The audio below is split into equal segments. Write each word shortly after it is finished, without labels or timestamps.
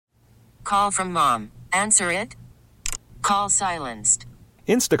call from mom. Answer it. Call silenced.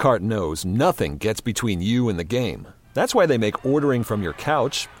 Instacart knows nothing gets between you and the game. That's why they make ordering from your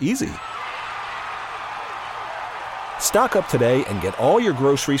couch easy. Stock up today and get all your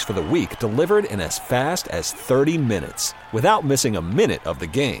groceries for the week delivered in as fast as 30 minutes without missing a minute of the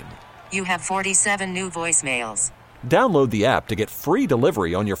game. You have 47 new voicemails. Download the app to get free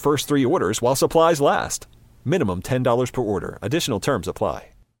delivery on your first 3 orders while supplies last. Minimum $10 per order. Additional terms apply.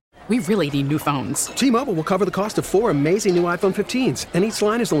 We really need new phones. T-Mobile will cover the cost of 4 amazing new iPhone 15s, and each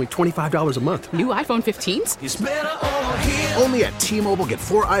line is only $25 a month. New iPhone 15s? It's better over here. Only at T-Mobile, get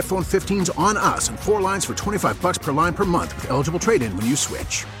 4 iPhone 15s on us and 4 lines for $25 per line per month with eligible trade-in when you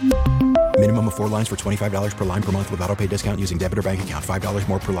switch. Minimum of 4 lines for $25 per line per month with autopay discount using debit or bank account. $5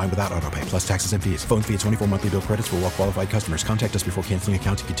 more per line without autopay, plus taxes and fees. Phone fee at 24 monthly bill credits for well-qualified customers. Contact us before canceling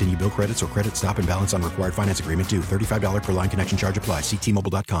account to continue bill credits or credit stop and balance on required finance agreement due. $35 per line connection charge applies. See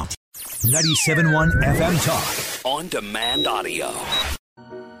T-Mobile.com. 97.1 FM Talk. On demand audio.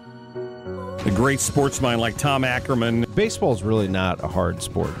 A great sportsman like Tom Ackerman. Baseball is really not a hard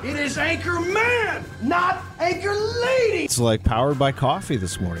sport. It is Anchorman, not Anchor Lady. It's like powered by coffee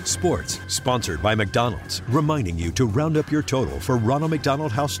this morning. Sports, sponsored by McDonald's, reminding you to round up your total for Ronald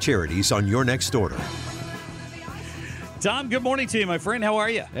McDonald House charities on your next order. Tom, good morning to you, my friend. How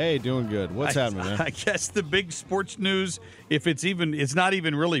are you? Hey, doing good. What's happening, man? I guess the big sports news, if it's not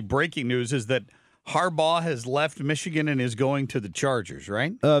even really breaking news, is that Harbaugh has left Michigan and is going to the Chargers,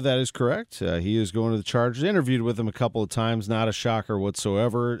 right? That is correct. He is going to the Chargers. Interviewed with them a couple of times. Not a shocker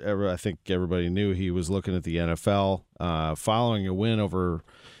whatsoever. I think everybody knew he was looking at the NFL. Following a win over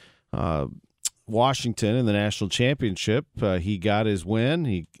Washington in the national championship, he got his win.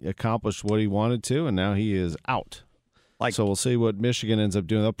 He accomplished what he wanted to, and now he is out. So we'll see what Michigan ends up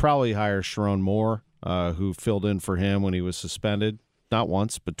doing. They'll probably hire Sharon Moore, who filled in for him when he was suspended. Not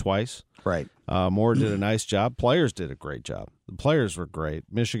once, but twice. Right. Moore did a nice job. Players did a great job. The players were great.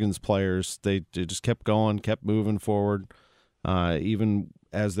 Michigan's players, they just kept going, kept moving forward, even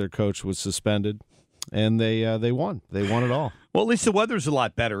as their coach was suspended. And they won. They won it all. Well, at least the weather's a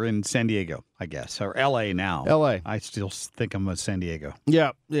lot better in San Diego, I guess, or L.A. now. L.A. I still think I'm a San Diego.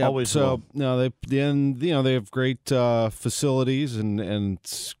 Yeah. Always. So they have great facilities and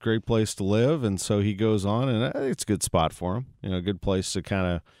it's a great place to live, and so he goes on, and I think it's a good spot for him. A good place to kind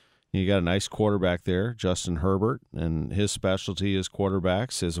of. You got a nice quarterback there, Justin Herbert, and his specialty is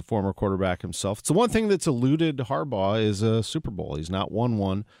quarterbacks. As a former quarterback himself, it's the one thing that's eluded Harbaugh is a Super Bowl. He's not won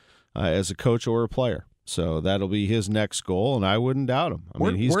one. As a coach or a player. So that'll be his next goal, and I wouldn't doubt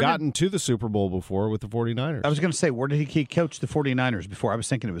him. He's gotten to the Super Bowl before with the 49ers. I was going to say, where did he coach the 49ers before? I was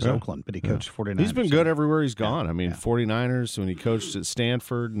thinking it was Oakland, but he coached 49ers. He's been good everywhere he's gone. 49ers when he coached at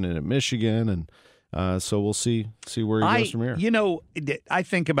Stanford and at Michigan, and so we'll see where he goes from here. I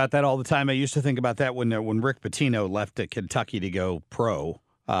think about that all the time. I used to think about that when Rick Pitino left at Kentucky to go pro,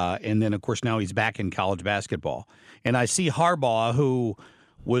 and then, of course, now he's back in college basketball. And I see Harbaugh, who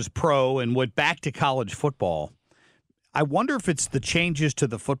was pro and went back to college football. I wonder if it's the changes to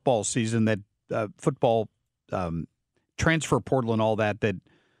the football season that football transfer portal and all that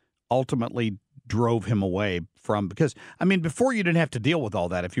ultimately drove him away from, because, before you didn't have to deal with all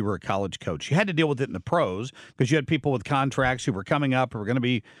that if you were a college coach. You had to deal with it in the pros because you had people with contracts who were coming up, who were going to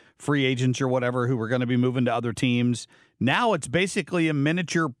be free agents or whatever, who were going to be moving to other teams. Now it's basically a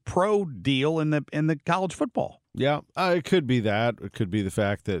miniature pro deal in the college football. Yeah, it could be that. It could be the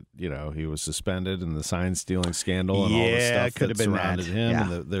fact that, he was suspended and the sign-stealing scandal and all the stuff that surrounded him.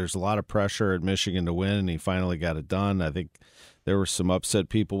 Yeah. And there's a lot of pressure at Michigan to win, and he finally got it done. I think there were some upset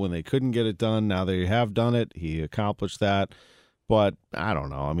people when they couldn't get it done. Now they have done it. He accomplished that. But I don't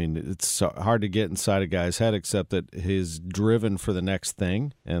know. It's hard to get inside a guy's head, except that he's driven for the next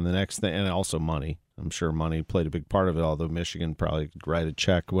thing, and also money. I'm sure money played a big part of it, although Michigan probably could write a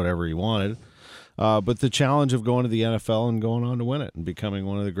check, whatever he wanted. But the challenge of going to the NFL and going on to win it and becoming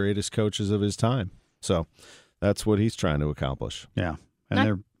one of the greatest coaches of his time. So that's what he's trying to accomplish. Yeah.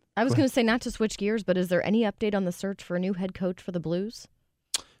 I was going to say, not to switch gears, but is there any update on the search for a new head coach for the Blues?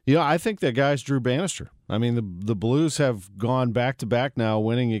 I think that guy's Drew Bannister. The Blues have gone back-to-back now,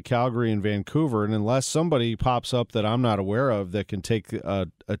 winning at Calgary and Vancouver, and unless somebody pops up that I'm not aware of that can take a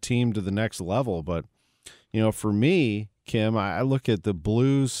team to the next level. But, for me, Kim, I look at the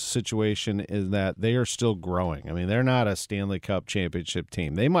Blues situation in that they are still growing. They're not a Stanley Cup championship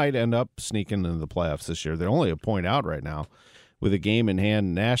team. They might end up sneaking into the playoffs this year. They're only a point out right now with a game in hand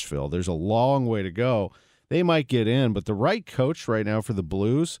in Nashville. There's a long way to go. They might get in, but the right coach right now for the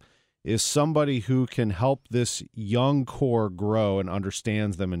Blues is somebody who can help this young core grow and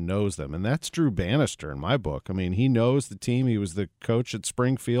understands them and knows them. And that's Drew Bannister in my book. He knows the team. He was the coach at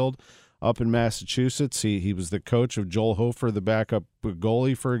Springfield up in Massachusetts. He was the coach of Joel Hofer, the backup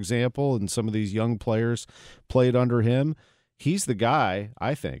goalie, for example, and some of these young players played under him. He's the guy,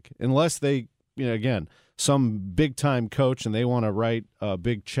 I think, unless they, again, some big-time coach and they want to write a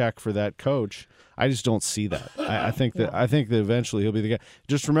big check for that coach. I just don't see that. I think that eventually he'll be the guy.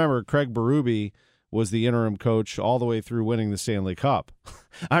 Just remember, Craig Berube was the interim coach all the way through winning the Stanley Cup.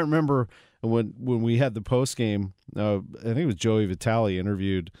 I remember when we had the post game, I think it was Joey Vitale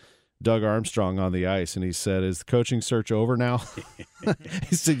interviewed Doug Armstrong on the ice, and he said, "Is the coaching search over now?"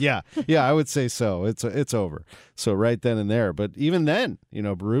 He said, "Yeah, I would say so. It's over." So right then and there. But even then,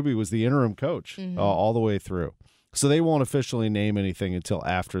 Berube was the interim coach all the way through. So they won't officially name anything until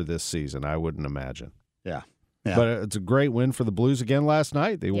after this season, I wouldn't imagine. Yeah. But it's a great win for the Blues again last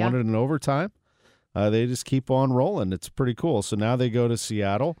night. They won it in overtime. They just keep on rolling. It's pretty cool. So now they go to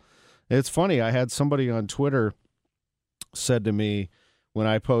Seattle. It's funny. I had somebody on Twitter said to me, when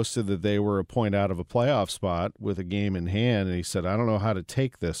I posted that they were a point out of a playoff spot with a game in hand, and he said, "I don't know how to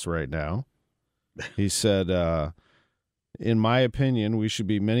take this right now." He said, "In my opinion, we should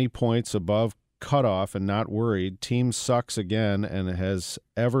be many points above cutoff and not worried. Team sucks again and has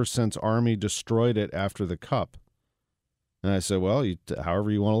ever since Army destroyed it after the Cup." And I said, "Well, however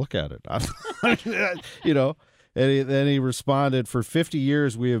you want to look at it." And then he responded, "For 50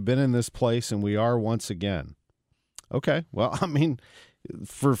 years we have been in this place and we are once again." Okay, well, I mean,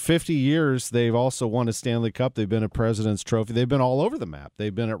 for 50 years, they've also won a Stanley Cup. They've been a President's Trophy. They've been all over the map.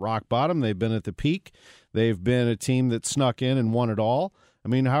 They've been at rock bottom. They've been at the peak. They've been a team that snuck in and won it all. I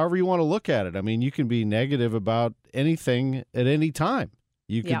mean, however you want to look at it. I mean, you can be negative about anything at any time.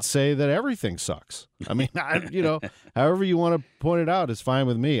 You could say that everything sucks. I mean, however you want to point it out is fine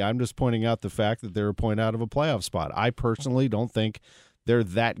with me. I'm just pointing out the fact that they're a point out of a playoff spot. I personally don't think they're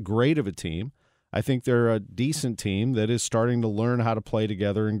that great of a team. I think they're a decent team that is starting to learn how to play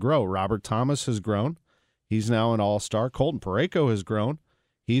together and grow. Robert Thomas has grown. He's now an all-star. Colton Parayko has grown.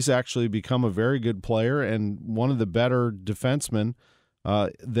 He's actually become a very good player and one of the better defensemen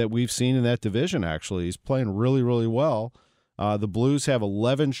that we've seen in that division, actually. He's playing really, really well. The Blues have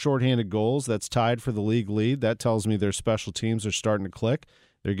 11 shorthanded goals. That's tied for the league lead. That tells me their special teams are starting to click.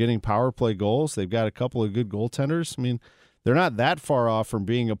 They're getting power play goals. They've got a couple of good goaltenders. I mean, they're not that far off from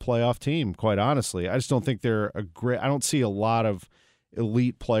being a playoff team, quite honestly. I just don't think they're I don't see a lot of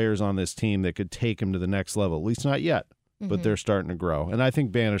elite players on this team that could take them to the next level, at least not yet. But they're starting to grow. And I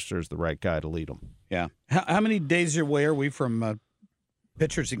think Bannister's the right guy to lead them. Yeah. How many days away are we from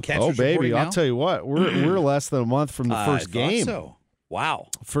pitchers and catchers? Oh, baby, now? I'll tell you what. We're less than a month from the first game. So. Wow.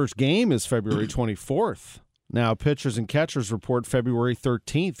 First game is February 24th. Now, pitchers and catchers report February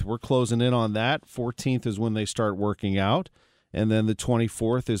 13th. We're closing in on that. 14th is when they start working out. And then the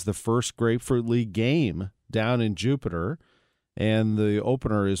 24th is the first Grapefruit League game down in Jupiter. And the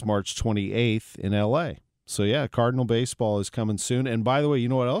opener is March 28th in L.A. So, yeah, Cardinal baseball is coming soon. And, by the way, you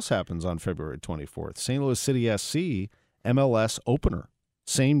know what else happens on February 24th? St. Louis City SC MLS opener.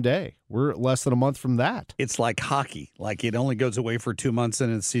 Same day. We're less than a month from that. It's like hockey. Like it only goes away for 2 months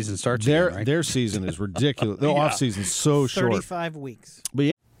and the season starts again, right? Their season is ridiculous. Their off season is so short. 35 weeks. But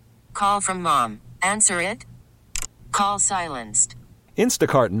yeah. Call from mom. Answer it. Call silenced.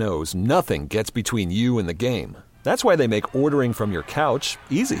 Instacart knows nothing gets between you and the game. That's why they make ordering from your couch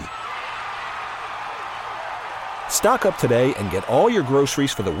easy. Stock up today and get all your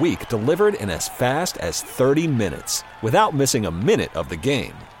groceries for the week delivered in as fast as 30 minutes without missing a minute of the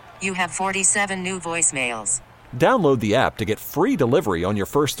game. You have 47 new voicemails. Download the app to get free delivery on your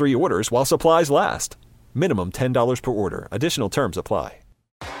first 3 orders while supplies last. Minimum $10 per order. Additional terms apply.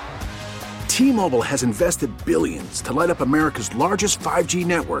 T-Mobile has invested billions to light up America's largest 5G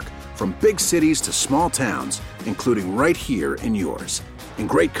network, from big cities to small towns, including right here in yours. And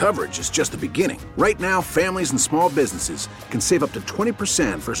great coverage is just the beginning. Right now, families and small businesses can save up to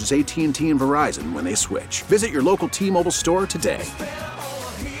 20% versus AT&T and Verizon when they switch. Visit your local T-Mobile store today.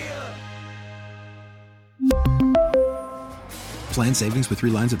 Plan savings with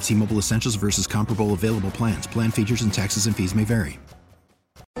 3 lines of T-Mobile Essentials versus comparable available plans. Plan features and taxes and fees may vary.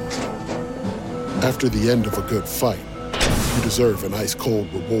 After the end of a good fight, you deserve an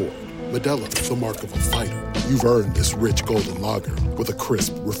ice-cold reward. Modelo, the mark of a fighter. You've earned this rich golden lager with a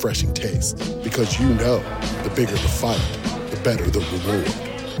crisp, refreshing taste. Because you know, the bigger the fight, the better the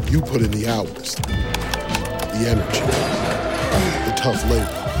reward. You put in the hours, the energy, the tough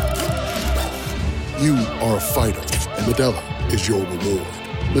labor. You are a fighter, and Modelo is your reward.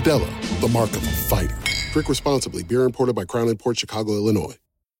 Modelo, the mark of a fighter. Drink responsibly. Beer imported by Crown Imports, Chicago, Illinois.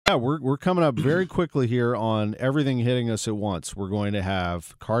 Yeah, we're coming up very quickly here on everything hitting us at once. We're going to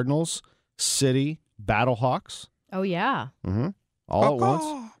have Cardinals, City, Battlehawks. Oh, yeah. Mm-hmm. All at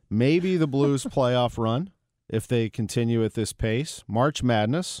once. Maybe the Blues playoff run if they continue at this pace. March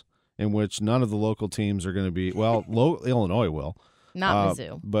Madness, in which none of the local teams are going to be. Well, Illinois will. Not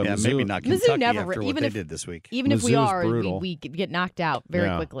Mizzou. But yeah, Mizzou, maybe not Kentucky never, after what they did this week. Even if we Mizzou's are, brutal. we get knocked out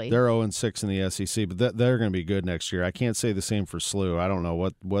very quickly. They're 0-6 in the SEC, but they're going to be good next year. I can't say the same for SLU. I don't know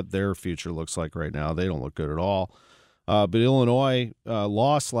what their future looks like right now. They don't look good at all. But Illinois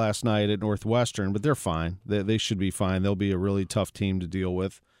lost last night at Northwestern, but they're fine. They should be fine. They'll be a really tough team to deal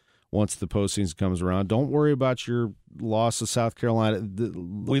with once the postseason comes around. Don't worry about your loss to South Carolina.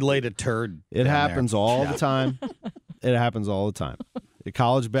 We laid a turd. It happens all the time. It happens all the time.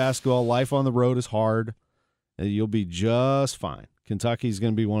 College basketball, life on the road is hard. You'll be just fine. Kentucky's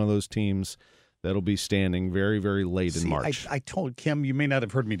going to be one of those teams that'll be standing very, very late in March. I told Kim, you may not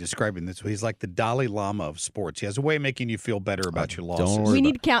have heard me describing this, but he's like the Dalai Lama of sports. He has a way of making you feel better about your losses. Don't worry we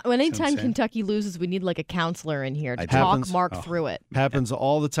need anytime Kentucky loses, we need like a counselor in here to talk Mark through it. Happens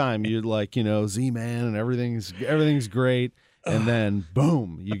all the time. You're like, Z-Man and everything's great. And then,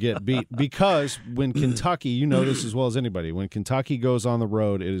 boom, you get beat. Because when Kentucky, you know this as well as anybody, when Kentucky goes on the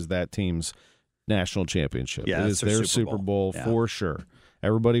road, it is that team's national championship. Yeah, it is their Super Bowl for sure.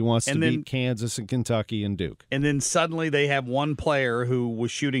 Everybody wants to beat Kansas and Kentucky and Duke. And then suddenly they have one player who was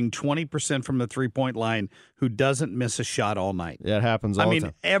shooting 20% from the three-point line who doesn't miss a shot all night. That happens all the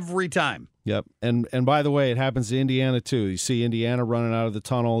time. Every time. Yep. And by the way, it happens to Indiana too. You see Indiana running out of the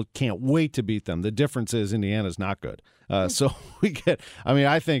tunnel. Can't wait to beat them. The difference is Indiana's not good. So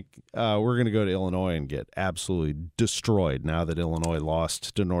I think we're going to go to Illinois and get absolutely destroyed now that Illinois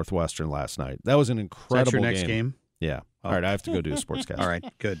lost to Northwestern last night. That was an incredible Is that your next game? Yeah. All right, I have to go do a sportscast. All right,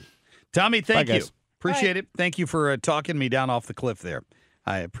 good. Tommy, thank you. Guys. Appreciate it. Thank you for talking me down off the cliff there.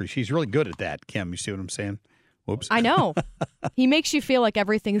 I appreciate. He's really good at that, Kim. You see what I'm saying? Whoops. I know. He makes you feel like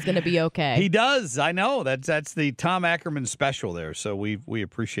everything's going to be okay. He does. I know. That's the Tom Ackerman special there. So we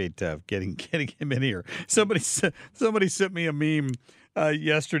appreciate getting him in here. Somebody sent me a meme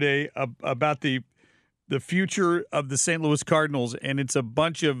yesterday about the future of the St. Louis Cardinals, and it's a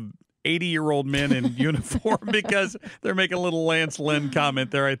bunch of 80-year-old men in uniform because they're making a little Lance Lynn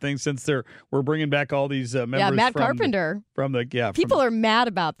comment there, I think, since we're bringing back all these members. Yeah, Matt Carpenter. People are mad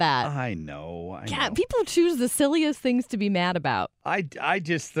about that. I know. People choose the silliest things to be mad about. I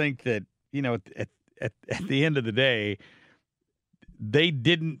just think that, at the end of the day, they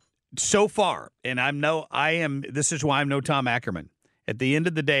didn't so far, and this is why I'm no Tom Ackerman. At the end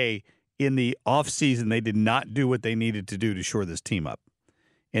of the day, in the offseason, they did not do what they needed to do to shore this team up.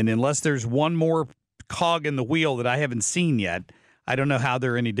 And unless there's one more cog in the wheel that I haven't seen yet, I don't know how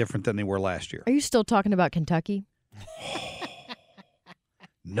they're any different than they were last year. Are you still talking about Kentucky?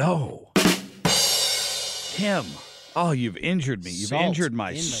 No. Tim, you've injured me. You've injured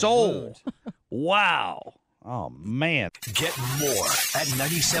my soul. Wow. Oh, man. Get more at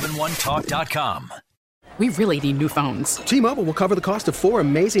 971talk.com. We really need new phones. T-Mobile will cover the cost of 4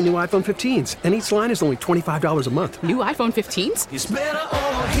 amazing new iPhone 15s, and each line is only $25 a month. New iPhone 15s? It's better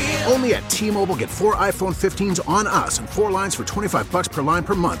over here. Only at T-Mobile, get 4 iPhone 15s on us and 4 lines for $25 per line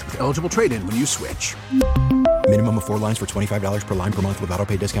per month with eligible trade-in when you switch. Minimum of 4 lines for $25 per line per month with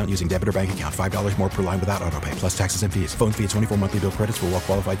autopay discount using debit or bank account. $5 more per line without autopay, plus taxes and fees. Phone fee at 24 monthly bill credits for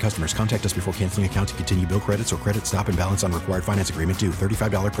well-qualified customers. Contact us before canceling account to continue bill credits or credit stop and balance on required finance agreement due.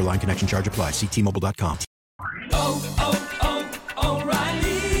 $35 per line connection charge applies. See T-Mobile.com.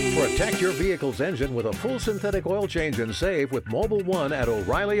 O'Reilly. Protect your vehicle's engine with a full synthetic oil change and save with Mobile One at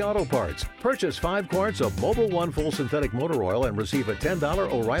O'Reilly Auto Parts. Purchase 5 quarts of Mobile One full synthetic motor oil and receive a $10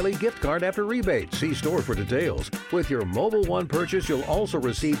 O'Reilly gift card after rebate. See store for details. With your Mobile One purchase, you'll also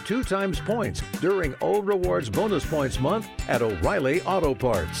receive 2 times points during O Rewards Bonus Points Month at O'Reilly Auto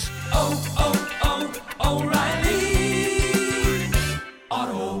Parts. O'Reilly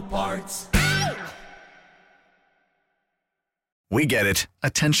Auto Parts. We get it.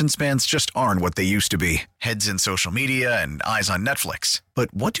 Attention spans just aren't what they used to be. Heads in social media and eyes on Netflix.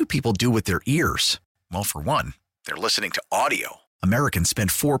 But what do people do with their ears? Well, for one, they're listening to audio. Americans spend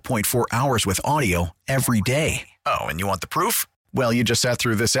 4.4 hours with audio every day. Oh, and you want the proof? Well, you just sat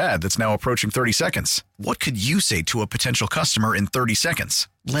through this ad that's now approaching 30 seconds. What could you say to a potential customer in 30 seconds?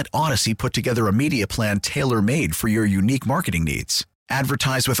 Let Odyssey put together a media plan tailor-made for your unique marketing needs.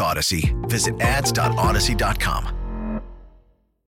 Advertise with Odyssey. Visit ads.odyssey.com.